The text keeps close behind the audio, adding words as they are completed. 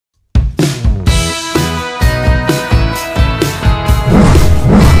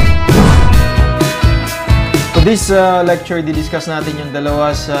this lecture, di-discuss natin yung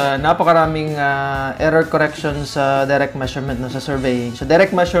dalawa sa napakaraming error correction sa direct measurement no, sa surveying. So,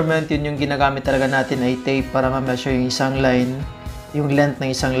 direct measurement, yun yung ginagamit talaga natin ay tape para ma-measure yung isang line, yung length ng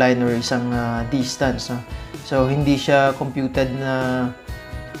isang line or isang distance. No? So, hindi siya computed na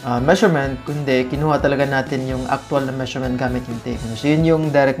measurement, kundi kinuha talaga natin yung actual na measurement gamit yung tape. No? So, yun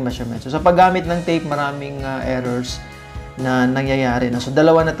yung direct measurement. So, sa paggamit ng tape, maraming errors na nangyayari. No? So,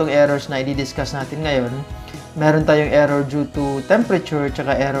 dalawa na tong errors na i-discuss natin ngayon. Meron tayong error due to temperature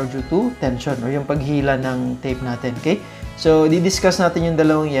tsaka error due to tension or yung paghila ng tape natin. Okay? So, di-discuss natin yung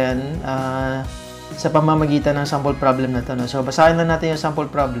dalawang yan sa pamamagitan ng sample problem na to. No? So, basahin lang natin yung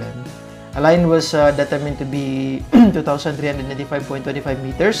sample problem. A line was determined to be 2,395.25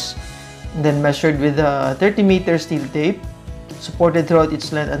 meters and then measured with a 30 meter steel tape supported throughout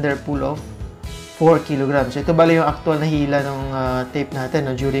its length under a pull of 4 kilograms. So, ito bali yung actual na hila ng tape natin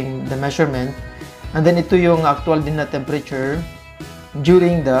no, during the measurement. And then, ito yung actual din na temperature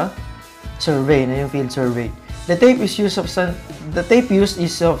during the survey, na yung field survey. The tape used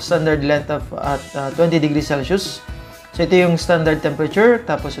is of standard length of at 20 degrees Celsius. So, ito yung standard temperature.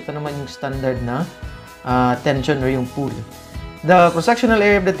 Tapos, ito naman yung standard na tension or yung pull. The cross-sectional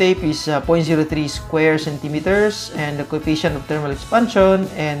area of the tape is 0.03 square centimeters and the coefficient of thermal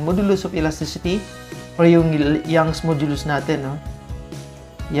expansion and modulus of elasticity or yung Young's modulus natin, no?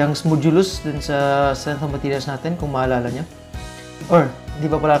 Young's modulus dun sa strength of materials natin, kung maalala nyo. Or,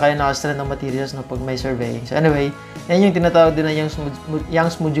 hindi pa pala kaya naka-strength of materials no, pag may surveying. So, anyway, yan yung tinatawag din na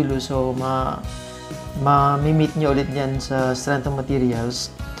Young's modulus. So, ma-meet nyo ulit yan sa strength of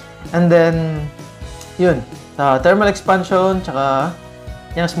materials. And then, yun. Thermal expansion, tsaka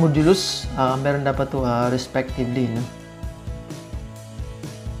Young's modulus, meron dapat to respectively, no?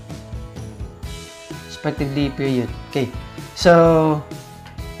 Respectively, period. Okay. So,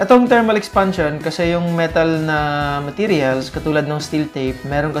 itong thermal expansion, kasi yung metal na materials, katulad ng steel tape,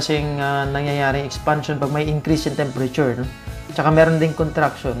 meron kasing nangyayaring expansion pag may increase in temperature. No? Tsaka meron ding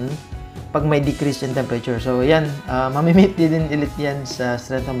contraction pag may decrease in temperature. So, yan, mamimit din ulit yan sa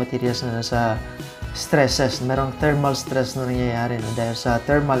strength of materials na sa stresses. Merong thermal stress na nangyayari no? Dahil sa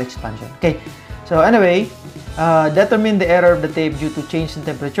thermal expansion. Okay, so anyway, determine the error of the tape due to change in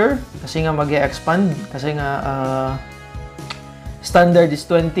temperature. Kasi nga mag-expand, kasi nga standard is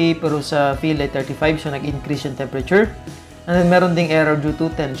 20 pero sa field ay 35, so nag-increase yung temperature. And then meron ding error due to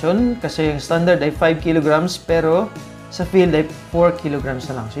tension kasi yung standard ay 5 kilograms pero sa field ay 4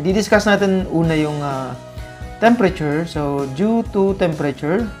 kilograms na lang. So i-discuss natin una yung temperature. So due to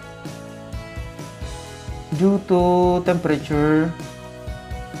temperature,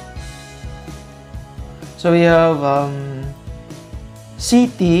 so we have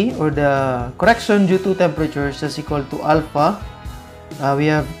CT or the correction due to temperature is equal to alpha.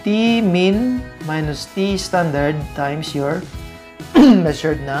 We have T min minus T standard times your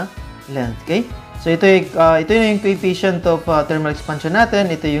measured na length. Okay? So, ito yung coefficient of thermal expansion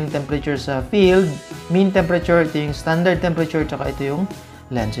natin. Ito yung temperature sa field. Mean temperature, ito yung standard temperature, tsaka ito yung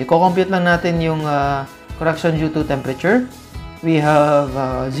length. So, i-compute lang natin yung correction due to temperature. We have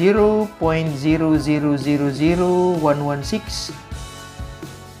 0.0000116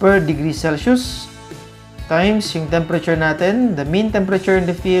 per degree Celsius times yung temperature natin. The mean temperature in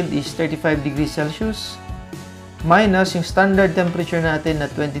the field is 35 degrees Celsius minus yung standard temperature natin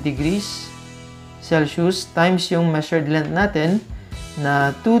na 20 degrees Celsius times yung measured length natin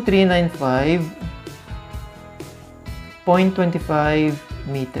na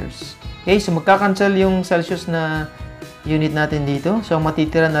 2395.25 meters. Okay, so magkakancel yung Celsius na unit natin dito. So, ang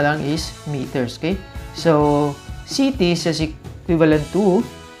matitira na lang is meters. Okay, so CT is equivalent to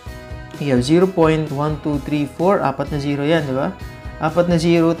we have 0.1234, apat na 0 yan, di ba? Apat na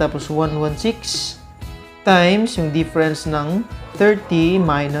 0 tapos 116 times yung difference ng 30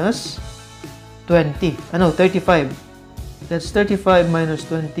 minus 20. Ano? 35. That's 35 minus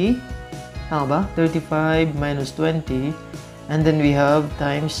 20. Tama ba? 35 minus 20. And then we have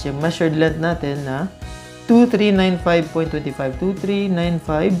times yung measured length natin na 2395.25.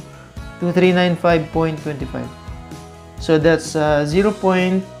 2395.25. So that's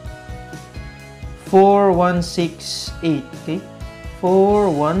 0.4168, okay?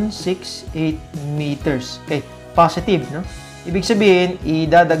 4168 meters. Okay, positive, no? Ibig sabihin,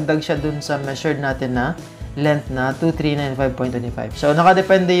 idadagdag siya dun sa measured natin na length na 2395.25. So,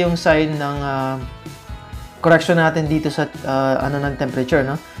 nakadepende yung sign ng correction natin dito sa ng temperature,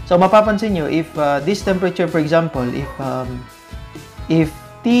 no? So, mapapansin nyo, if this temperature, for example, if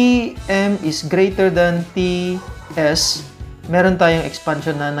Tm is greater than Ts, meron tayong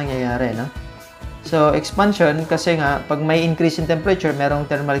expansion na nangyayari, no? So, expansion, kasi nga, pag may increase in temperature, merong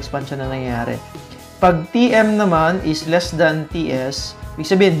thermal expansion na nangyayari. Pag Tm naman is less than Ts, ibig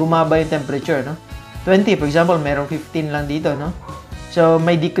sabihin, bumaba yung temperature, no? 20, for example, merong 15 lang dito, no? So,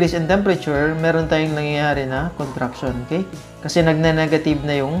 may decrease in temperature, meron tayong nangyayari na contraction, okay? Kasi nagne-negative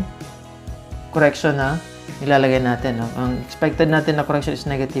na yung correction na ilalagay natin, no? Ang expected natin na correction is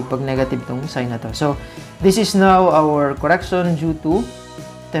negative pag negative tong sign na to. So, this is now our correction due to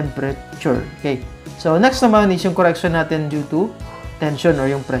temperature, okay? So, next naman is yung correction natin due to tension or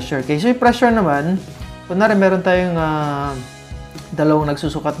yung pressure. Okay, so yung pressure naman, kunwari meron tayong dalawang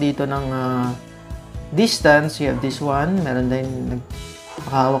nagsusukat dito ng distance. You have this one, meron tayong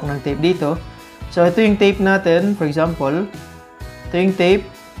nakahawak ng tape dito. So, ito yung tape natin, for example. Ito yung tape.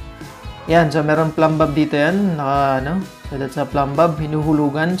 Yan, so meron plumb bob dito yan. So, that's a plumb bob,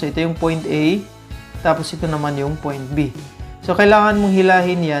 hinuhulugan. So, ito yung point A, tapos ito naman yung point B. So, kailangan mong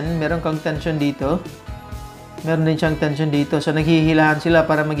hilahin yan. Meron kang tension dito. Meron din siyang tension dito. So, naghihilahan sila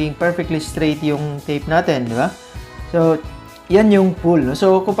para maging perfectly straight yung tape natin, di ba? So, yan yung pull.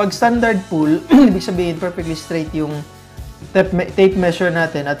 So, kapag standard pull, ibig sabihin perfectly straight yung tape measure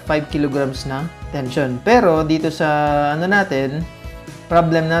natin at 5 kilograms na tension. Pero, dito sa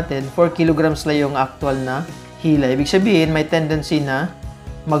problem natin, 4 kilograms lang yung actual na hila. Ibig sabihin, may tendency na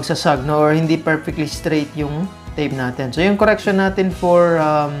magsasag, no? Or hindi perfectly straight yung tape natin. So, yung correction natin for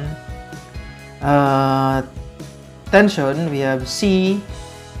tension, we have C,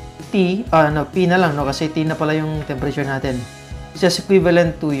 T, P na lang, no? Kasi T na pala yung temperature natin. So, it's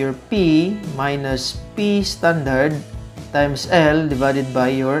equivalent to your P minus P standard times L divided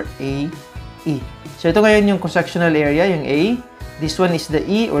by your AE. So, ito ngayon yung cross-sectional area, yung A. This one is the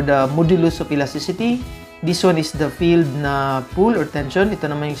E or the modulus of elasticity. This one is the field na pull or tension. Ito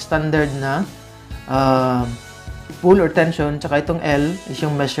naman yung standard na pull or tension. Tsaka itong L is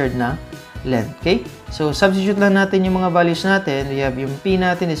yung measured na length. Okay? So, substitute lang natin yung mga values natin. We have yung P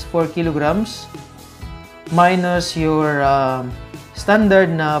natin is 4 kilograms minus your standard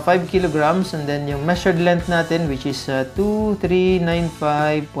na 5 kilograms and then yung measured length natin which is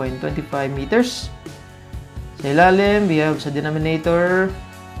 2395.25 meters. Sa ilalim, we have sa denominator,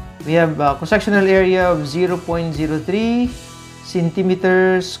 we have cross-sectional area of 0.03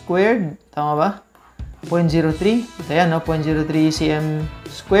 centimeters squared. Tama ba? 0.03. Ito yan, no? 0.03 cm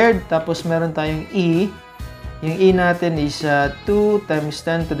squared. Tapos meron tayong E. Yung E natin is 2 times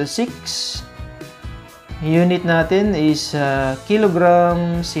 10 to the 6. Unit natin is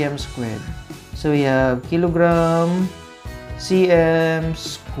kilogram cm squared. So we have kilogram cm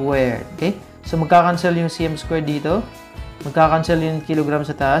squared. Okay? So magkakancel yung cm squared dito. Magkakancel yung kilogram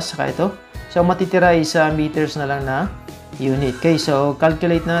sa taas. Saka ito. So matitira is meters na lang na unit. Okay, so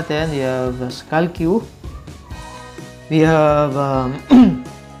calculate natin. We have calcu. We have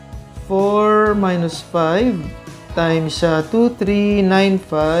 4 minus 5 times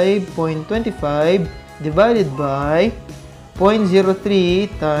 2395.25 divided by 0.03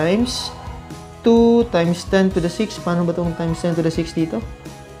 times 2 times 10 to the 6. Paano ba itong times 10 to the 6 dito?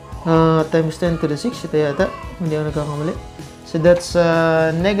 Times 10 to the 6. Ito yata. Hindi ako nagkakamali. So that's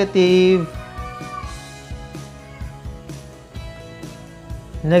negative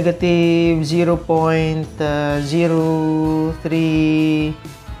 0.0399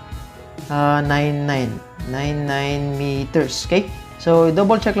 meters. Okay? So,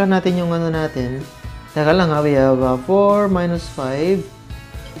 double check lang natin yung ano natin. Teka lang ha, we have 4 minus 5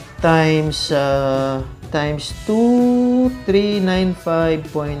 times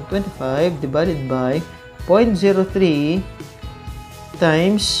 2395.25 divided by 0.03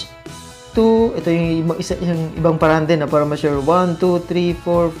 times 2, ito yung ibang paraan din na para ma-sure. 1, 2, 3,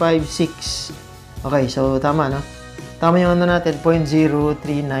 4, 5, 6. Okay, so tama, no? Tama yung ano natin,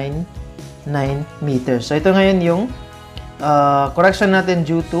 0.0399 meters. So ito ngayon yung correction natin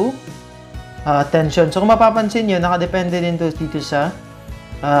due to tension. So kung mapapansin nyo, nakadepende din dito sa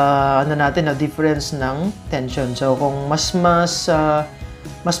ano natin, na difference ng tension. So kung mas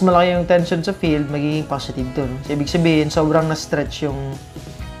malaki yung tension sa field, magiging positive to, no? So ibig sabihin, sobrang na-stretch yung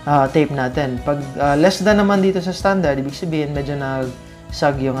tape natin. Pag less than naman dito sa standard, ibig sabihin medyo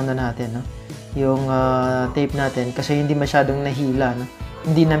nag-sag yung ano natin, no? Yung tape natin kasi hindi masyadong nahila, no?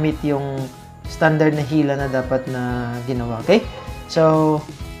 Hindi na-meet yung standard na hila na dapat na ginawa. Okay? So,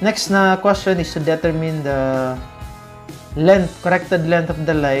 next na question is to determine the corrected length of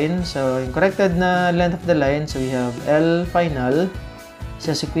the line. So, yung corrected na length of the line, so we have L final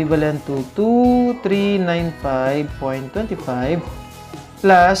is equivalent to 2395.25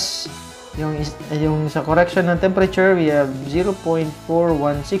 plus yung sa correction ng temperature, we have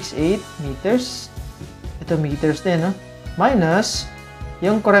 0.4168 meters. Ito meters din, no? Minus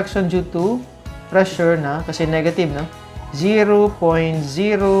yung correction due to pressure na, kasi negative, no?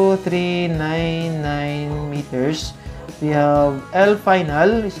 0.0399 meters. We have L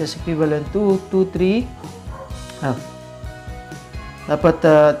final is equivalent to 23 dapat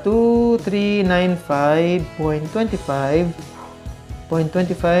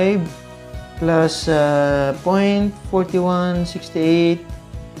 2395.25 plus 0.4168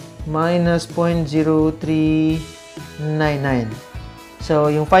 minus 0.0399.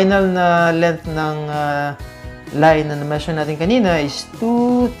 So, yung final na length ng line na na-measure natin kanina is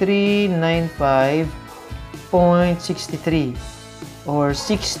 2395.63 or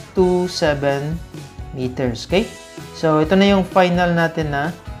 627 meters. Okay? So, ito na yung final natin na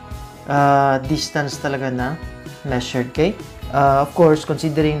distance talaga na measured. Okay? Of course,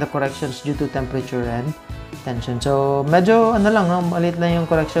 considering the corrections due to temperature and tension. So, medyo ano lang, no? Maliit lang yung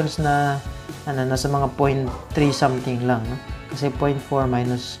corrections na nasa mga 0.3 something lang. No? Kasi 0.4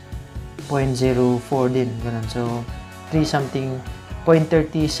 minus 0.04 din. Ganun. So, 3 something,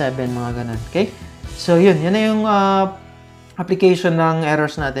 0.37 mga ganun. Okay? So, yun na yung application ng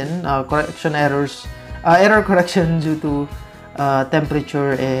errors natin. Correction errors. Error correction due to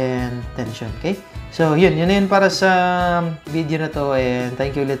temperature and tension. Okay? So, yun na yun para sa video na to. And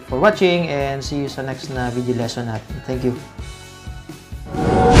thank you ulit for watching. And see you sa next na video lesson natin. Thank you.